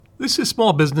This is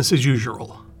Small Business as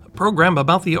Usual, a program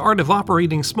about the art of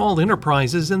operating small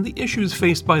enterprises and the issues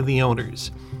faced by the owners.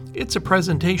 It's a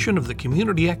presentation of the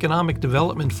Community Economic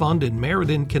Development Fund in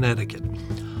Meriden, Connecticut.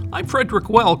 I'm Frederick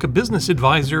Welk, a business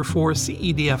advisor for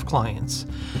CEDF clients.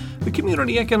 The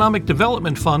Community Economic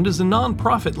Development Fund is a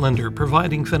nonprofit lender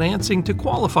providing financing to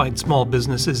qualified small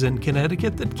businesses in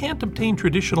Connecticut that can't obtain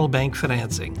traditional bank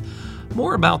financing.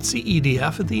 More about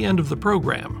CEDF at the end of the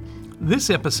program.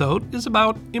 This episode is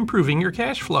about improving your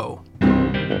cash flow.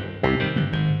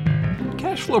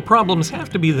 Cash flow problems have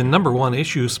to be the number one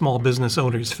issue small business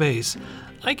owners face.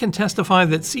 I can testify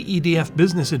that CEDF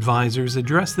business advisors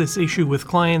address this issue with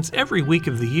clients every week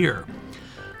of the year.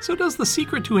 So does the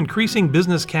secret to increasing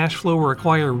business cash flow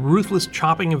require ruthless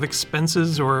chopping of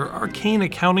expenses or arcane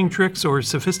accounting tricks or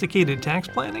sophisticated tax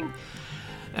planning?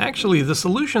 Actually, the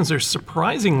solutions are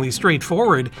surprisingly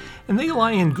straightforward, and they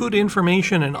lie in good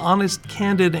information and honest,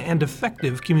 candid, and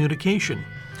effective communication.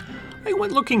 I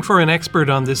went looking for an expert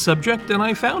on this subject, and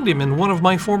I found him in one of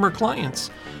my former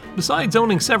clients. Besides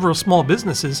owning several small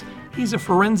businesses, he's a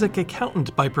forensic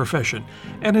accountant by profession,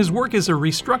 and his work as a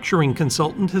restructuring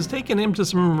consultant has taken him to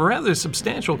some rather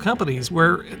substantial companies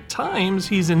where, at times,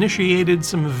 he's initiated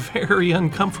some very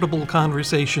uncomfortable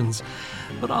conversations.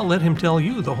 But I'll let him tell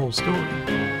you the whole story.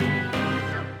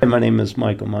 My name is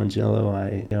Michael Mongillo.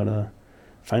 I own a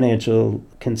financial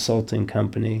consulting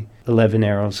company, 11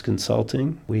 Arrows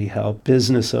Consulting. We help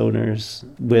business owners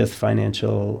with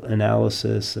financial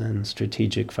analysis and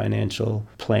strategic financial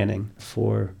planning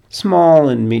for small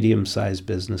and medium-sized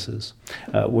businesses.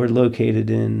 We're located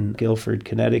in Guilford,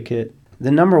 Connecticut.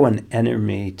 The number one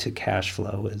enemy to cash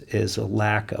flow is a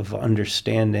lack of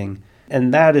understanding,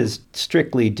 and that is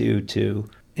strictly due to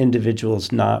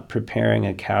individuals not preparing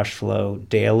a cash flow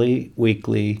daily,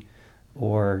 weekly,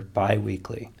 or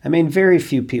bi-weekly. I mean, very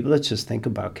few people, let's just think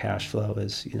about cash flow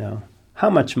as, how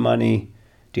much money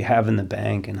do you have in the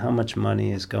bank and how much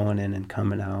money is going in and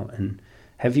coming out? And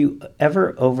have you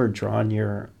ever overdrawn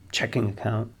your checking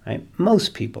account? Right?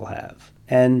 Most people have.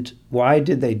 And why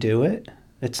did they do it?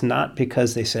 It's not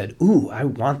because they said, ooh, I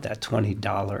want that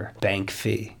 $20 bank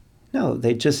fee. No,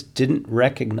 they just didn't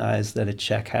recognize that a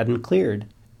check hadn't cleared,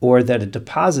 or that a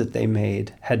deposit they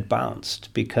made had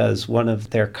bounced because one of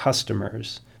their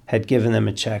customers had given them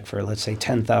a check for, let's say,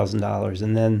 $10,000,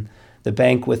 and then the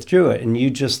bank withdrew it, and you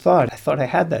just thought, I thought I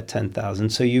had that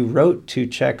 $10,000, so you wrote two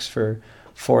checks for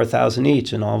 $4,000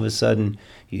 each, and all of a sudden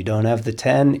you don't have the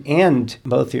 10, and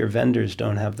both your vendors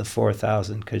don't have the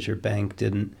 4,000 because your bank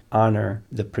didn't honor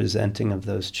the presenting of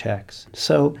those checks.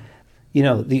 So,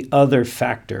 the other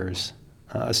factors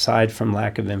aside from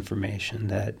lack of information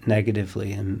that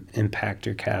negatively impact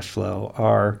your cash flow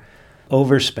are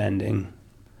overspending,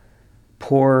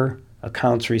 poor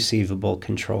accounts receivable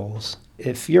controls.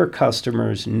 If your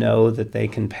customers know that they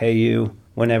can pay you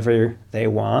whenever they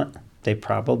want, they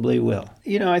probably will.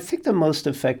 I think the most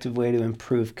effective way to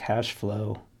improve cash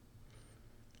flow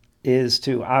is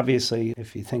to, obviously,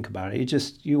 if you think about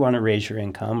it, you want to raise your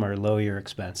income or lower your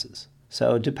expenses.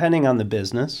 So depending on the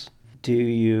business, do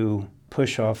you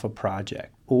push off a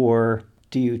project, or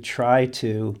do you try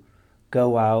to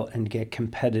go out and get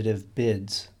competitive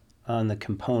bids on the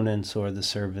components or the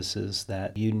services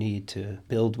that you need to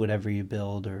build whatever you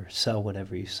build or sell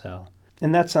whatever you sell?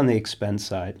 And that's on the expense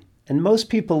side. And most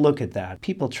people look at that.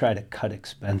 People try to cut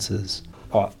expenses,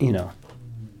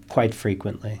 quite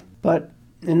frequently. But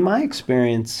in my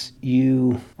experience,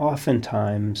 you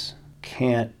oftentimes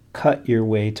can't cut your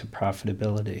way to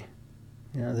profitability.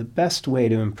 The best way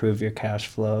to improve your cash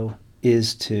flow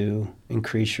is to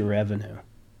increase your revenue.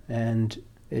 And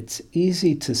it's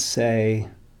easy to say,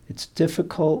 it's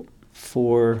difficult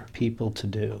for people to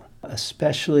do,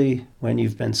 especially when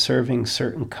you've been serving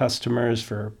certain customers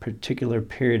for a particular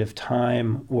period of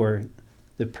time, or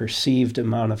the perceived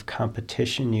amount of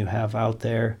competition you have out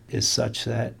there is such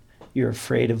that you're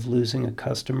afraid of losing a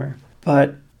customer.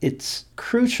 But it's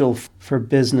crucial for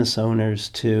business owners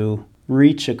to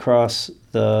reach across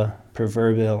the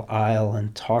proverbial aisle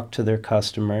and talk to their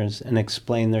customers and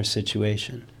explain their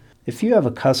situation. If you have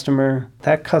a customer,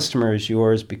 that customer is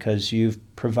yours because you've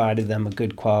provided them a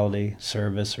good quality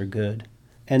service or good,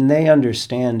 and they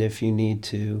understand if you need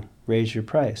to raise your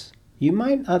price. You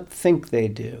might not think they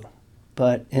do,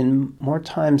 but in more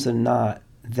times than not,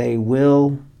 they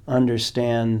will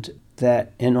understand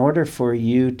that in order for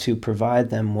you to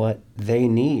provide them what they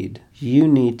need, you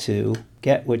need to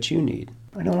get what you need.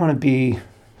 I don't want to be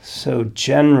so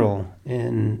general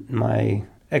in my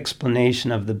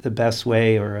explanation of the best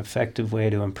way or effective way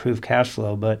to improve cash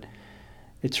flow, but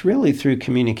it's really through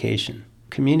communication.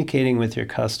 Communicating with your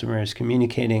customers,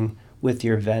 communicating with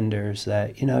your vendors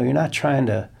that, you're not trying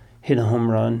to hit a home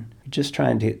run, you're just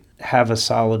trying to have a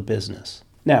solid business.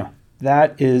 Now,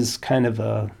 that is kind of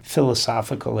a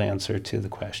philosophical answer to the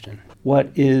question. What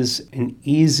is an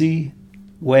easy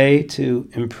way to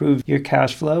improve your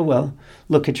cash flow? Well,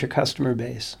 look at your customer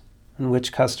base and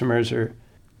which customers are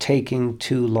taking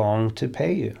too long to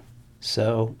pay you.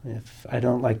 So if I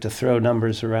don't like to throw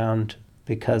numbers around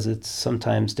because it's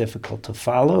sometimes difficult to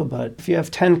follow, but if you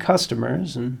have 10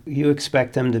 customers and you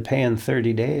expect them to pay in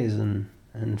 30 days and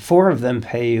 4 of them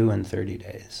pay you in 30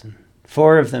 days and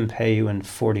 4 of them pay you in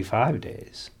 45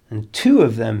 days and 2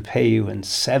 of them pay you in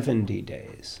 70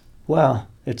 days, well,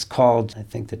 it's called, I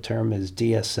think the term is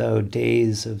DSO,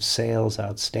 days of sales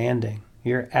outstanding.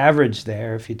 Your average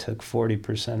there, if you took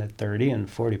 40% at 30 and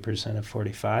 40% at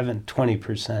 45 and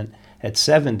 20% at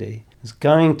 70, is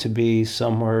going to be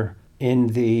somewhere in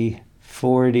the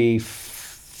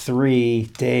 43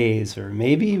 days or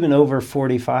maybe even over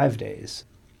 45 days.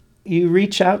 You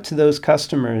reach out to those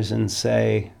customers and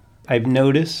say, I've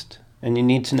noticed, and you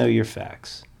need to know your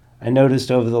facts. I noticed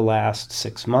over the last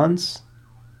 6 months,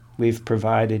 we've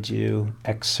provided you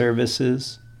X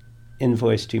services,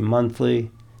 invoiced you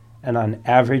monthly, and on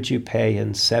average you pay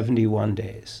in 71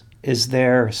 days. Is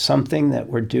there something that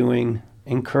we're doing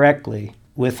incorrectly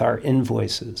with our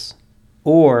invoices?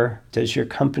 Or does your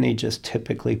company just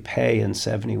typically pay in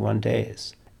 71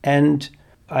 days? And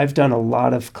I've done a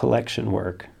lot of collection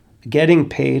work. Getting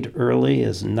paid early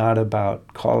is not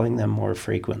about calling them more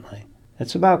frequently.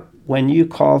 It's about when you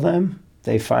call them,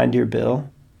 they find your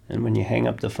bill, and when you hang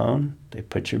up the phone, they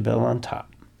put your bill on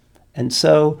top. And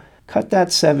so cut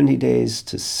that 70 days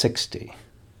to 60,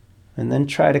 and then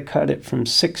try to cut it from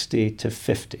 60 to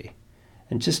 50.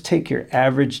 And just take your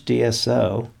average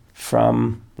DSO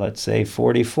from, let's say,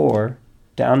 44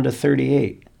 down to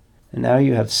 38. And now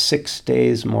you have 6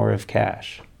 days more of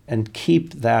cash. And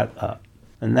keep that up.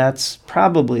 And that's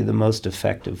probably the most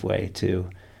effective way to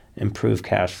improve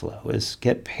cash flow, is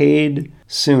get paid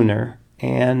sooner,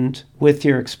 and with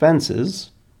your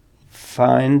expenses,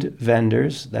 find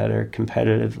vendors that are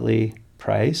competitively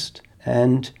priced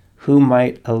and who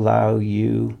might allow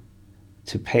you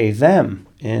to pay them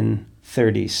in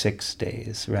 36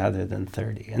 days rather than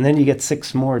 30. And then you get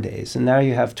 6 more days, and now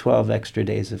you have 12 extra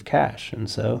days of cash. And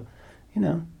so,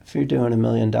 if you're doing $1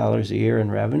 million a year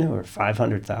in revenue, or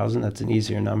 500,000, that's an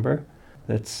easier number.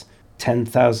 That's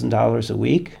 $10,000 a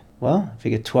week. Well, if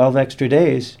you get 12 extra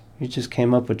days, you just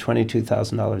came up with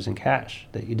 $22,000 in cash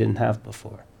that you didn't have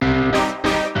before.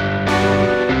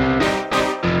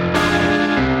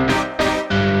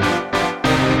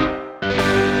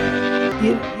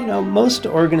 Most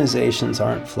organizations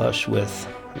aren't flush with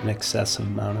an excessive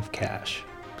amount of cash.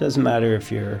 Doesn't matter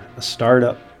if you're a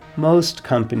startup. Most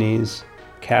companies,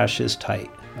 cash is tight,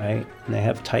 right? And they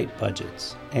have tight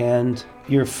budgets. And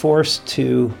you're forced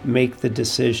to make the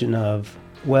decision of,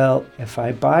 well, if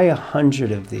I buy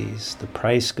 100 of these, the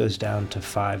price goes down to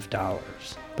 $5.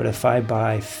 But if I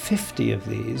buy 50 of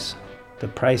these, the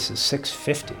price is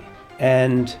 $6.50.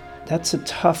 And that's a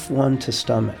tough one to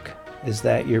stomach, is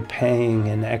that you're paying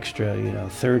an extra,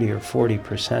 30 or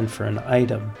 40% for an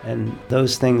item, and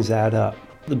those things add up.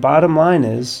 The bottom line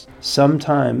is,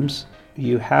 sometimes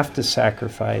you have to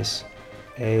sacrifice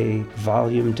a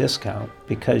volume discount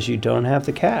because you don't have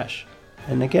the cash.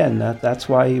 And again, that's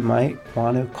why you might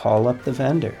want to call up the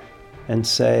vendor and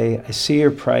say, I see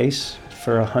your price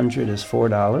for 100 is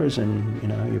 $4, and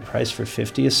your price for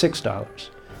 50 is $6.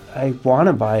 I want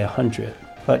to buy 100,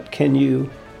 but can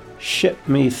you ship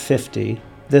me 50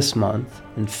 this month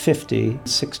and 50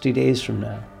 60 days from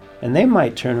now? And they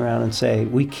might turn around and say,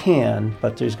 we can,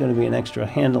 but there's going to be an extra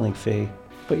handling fee,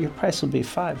 but your price will be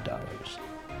 $5.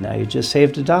 Now you just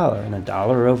saved $1, and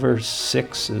 $1 over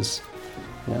 6 is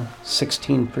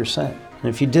 16%. And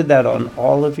if you did that on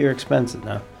all of your expenses,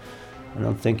 now I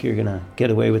don't think you're going to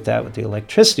get away with that with the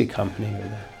electricity company or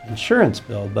the insurance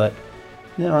bill, but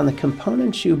on the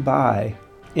components you buy,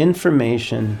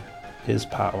 information is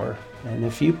power. And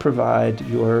if you provide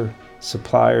your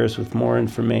suppliers with more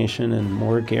information and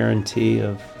more guarantee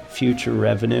of future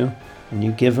revenue, and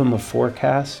you give them a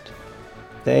forecast,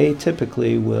 they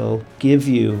typically will give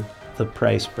you the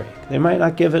price break. They might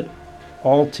not give it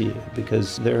all to you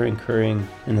because they're incurring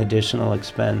an additional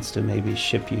expense to maybe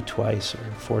ship you twice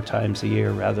or 4 times a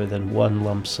year rather than one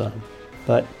lump sum.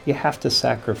 But you have to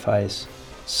sacrifice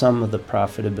some of the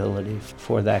profitability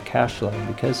for that cash flow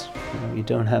because you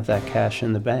don't have that cash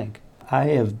in the bank. I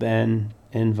have been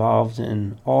involved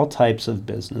in all types of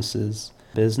businesses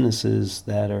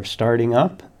that are starting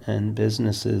up and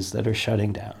businesses that are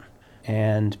shutting down.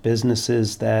 and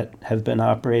businesses that have been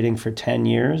operating for 10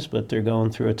 years, but they're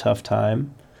going through a tough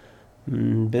time.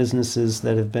 Businesses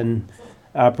that have been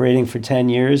operating for 10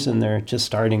 years and they're just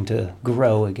starting to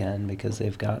grow again because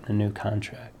they've gotten a new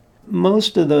contract.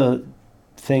 Most of the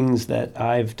things that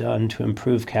I've done to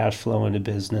improve cash flow in a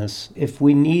business, if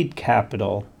we need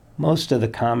capital, most of the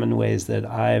common ways that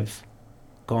I've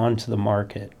gone to the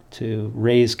market to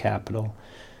raise capital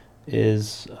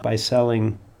is by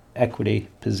selling equity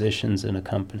positions in a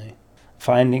company,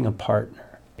 finding a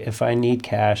partner. If I need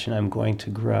cash and I'm going to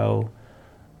grow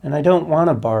and I don't want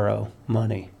to borrow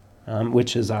money,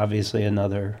 which is obviously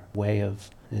another way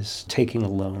is taking a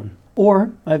loan.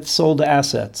 Or I've sold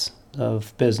assets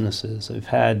of businesses.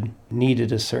 I've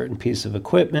needed a certain piece of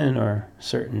equipment or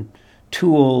certain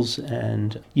tools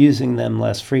and using them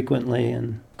less frequently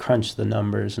and crunched the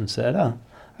numbers and said, oh,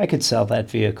 I could sell that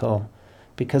vehicle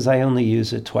because I only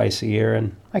use it twice a year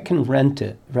and I can rent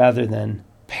it rather than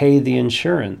pay the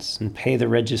insurance and pay the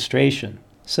registration.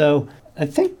 So I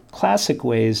think classic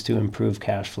ways to improve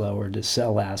cash flow are to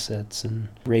sell assets and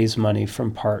raise money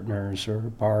from partners or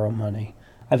borrow money.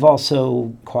 I've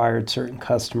also acquired certain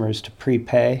customers to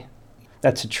prepay.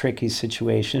 That's a tricky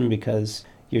situation because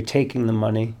you're taking the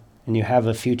money and you have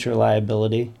a future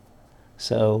liability.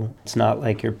 So it's not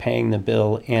like you're paying the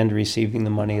bill and receiving the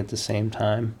money at the same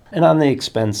time. And on the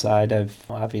expense side, I've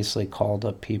obviously called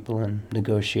up people and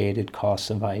negotiated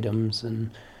costs of items, and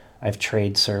I've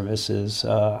traded services.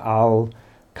 I'll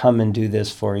come and do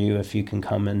this for you if you can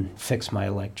come and fix my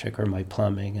electric or my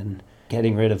plumbing, and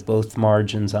getting rid of both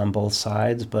margins on both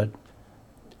sides. But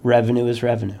revenue is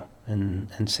revenue,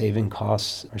 and saving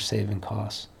costs are saving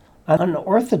costs. On the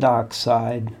orthodox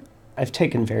side, I've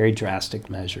taken very drastic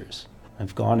measures.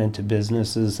 I've gone into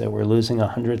businesses that were losing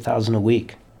 $100,000 a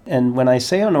week. And when I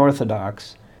say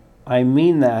unorthodox, I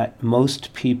mean that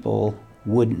most people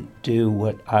wouldn't do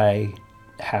what I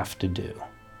have to do,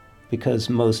 because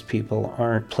most people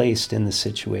aren't placed in the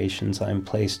situations I'm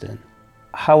placed in.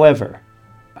 However,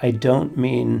 I don't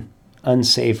mean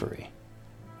unsavory.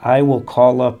 I will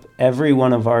call up every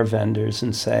one of our vendors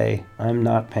and say, I'm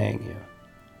not paying you.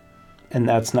 And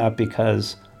that's not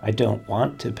because I don't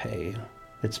want to pay you.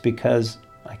 It's because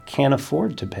I can't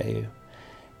afford to pay you.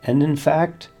 And in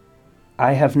fact,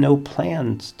 I have no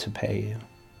plans to pay you.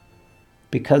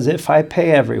 Because if I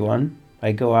pay everyone,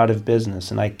 I go out of business,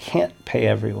 and I can't pay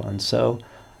everyone. So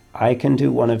I can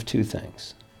do one of two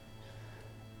things.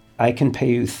 I can pay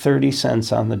you 30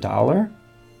 cents on the dollar,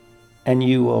 and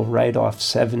you will write off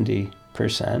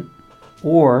 70%.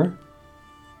 Or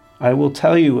I will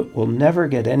tell you it will never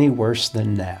get any worse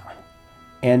than now.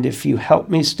 And if you help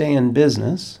me stay in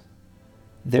business,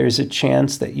 there's a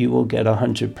chance that you will get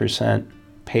 100%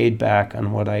 paid back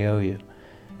on what I owe you.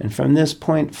 And from this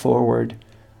point forward,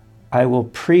 I will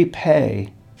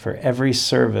prepay for every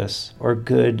service or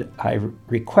good I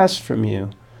request from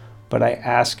you, but I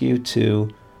ask you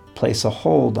to place a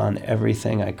hold on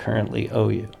everything I currently owe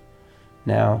you.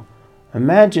 Now,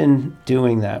 imagine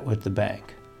doing that with the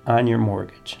bank on your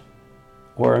mortgage.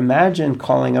 Or imagine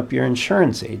calling up your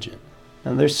insurance agent.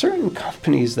 Now, there's certain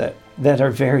companies that are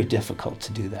very difficult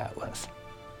to do that with.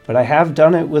 But I have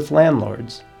done it with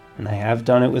landlords, and I have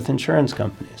done it with insurance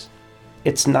companies.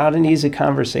 It's not an easy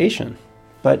conversation,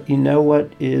 but you know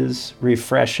what is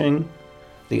refreshing?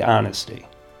 The honesty.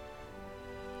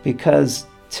 Because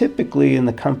typically in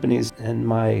the companies, and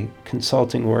my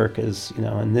consulting work is,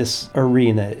 in this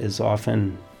arena is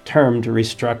often termed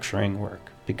restructuring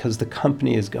work, because the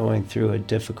company is going through a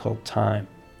difficult time.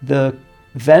 The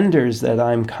vendors that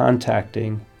I'm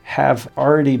contacting have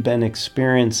already been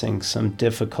experiencing some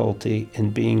difficulty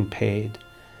in being paid.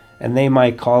 And they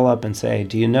might call up and say,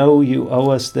 do you know you owe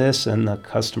us this? And the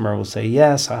customer will say,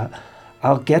 yes,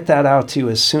 I'll get that out to you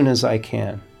as soon as I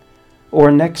can.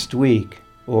 Or next week,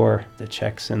 or the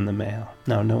check's in the mail.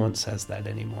 No one says that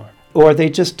anymore. Or they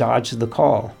just dodge the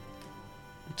call.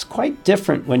 It's quite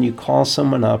different when you call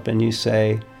someone up and you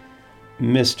say,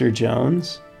 Mr.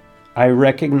 Jones, I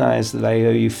recognize that I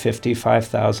owe you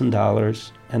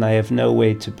 $55,000 and I have no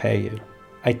way to pay you.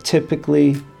 I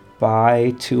typically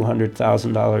buy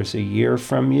 $200,000 a year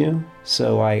from you,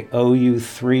 so I owe you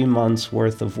 3 months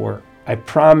worth of work. I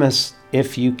promise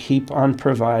if you keep on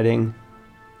providing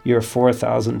your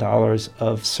 $4,000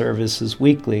 of services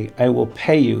weekly, I will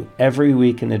pay you every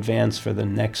week in advance for the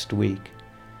next week.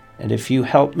 And if you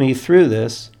help me through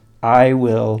this, I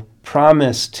will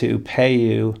promise to pay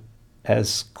you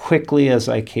as quickly as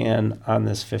I can on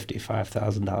this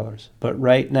 $55,000. But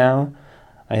right now,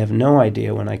 I have no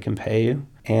idea when I can pay you.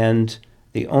 And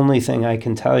the only thing I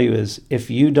can tell you is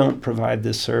if you don't provide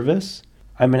this service,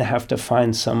 I'm going to have to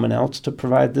find someone else to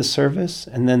provide this service,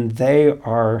 and then they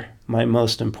are my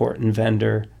most important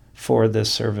vendor for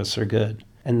this service or good.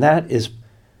 And that's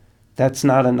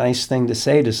not a nice thing to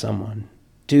say to someone.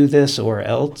 Do this or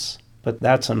else, but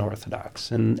that's unorthodox.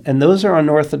 And those are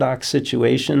unorthodox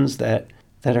situations that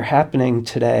are happening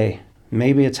today.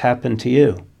 Maybe it's happened to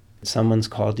you. Someone's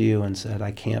called you and said, I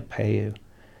can't pay you.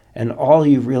 And all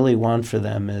you really want for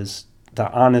them is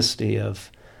the honesty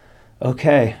of,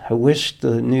 okay, I wish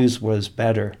the news was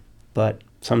better, but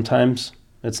sometimes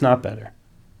it's not better.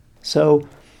 So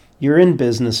you're in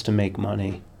business to make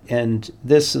money. And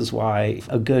this is why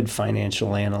a good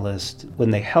financial analyst,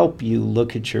 when they help you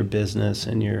look at your business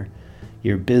and your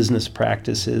business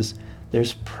practices,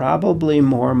 there's probably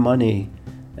more money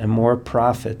and more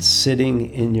profits sitting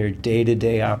in your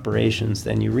day-to-day operations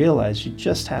than you realize. You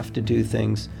just have to do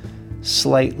things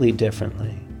slightly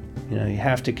differently. You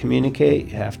have to communicate,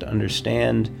 you have to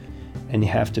understand, and you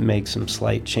have to make some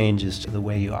slight changes to the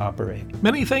way you operate.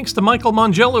 Many thanks to Michael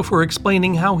Mongello for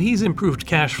explaining how he's improved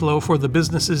cash flow for the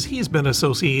businesses he's been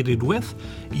associated with.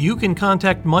 You can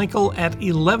contact Michael at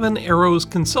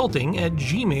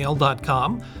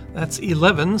 11arrowsconsulting@gmail.com. That's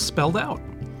 11 spelled out.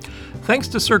 Thanks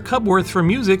to Sir Cubworth for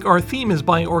music. Our theme is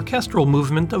by Orchestral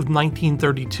Movement of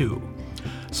 1932.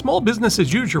 Small Business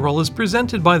as Usual is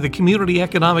presented by the Community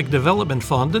Economic Development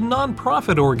Fund, a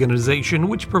nonprofit organization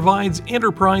which provides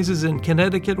enterprises in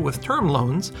Connecticut with term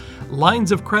loans, lines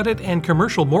of credit, and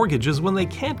commercial mortgages when they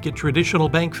can't get traditional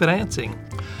bank financing.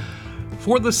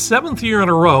 For the 7th year in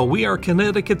a row, we are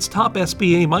Connecticut's top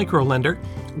SBA microlender.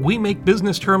 We make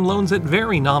business term loans at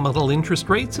very nominal interest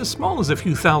rates, as small as a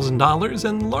few $1,000s,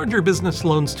 and larger business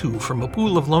loans too, from a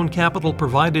pool of loan capital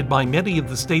provided by many of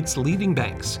the state's leading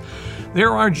banks.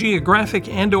 There are geographic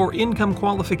and/or income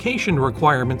qualification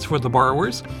requirements for the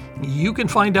borrowers. You can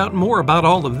find out more about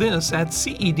all of this at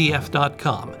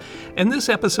cedf.com. And this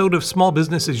episode of Small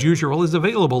Business as Usual is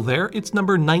available there. It's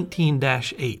number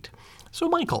 19-8. So,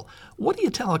 Michael, what do you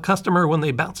tell a customer when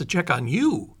they bounce a check on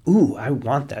you? Ooh, I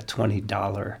want that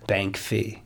 $20 bank fee.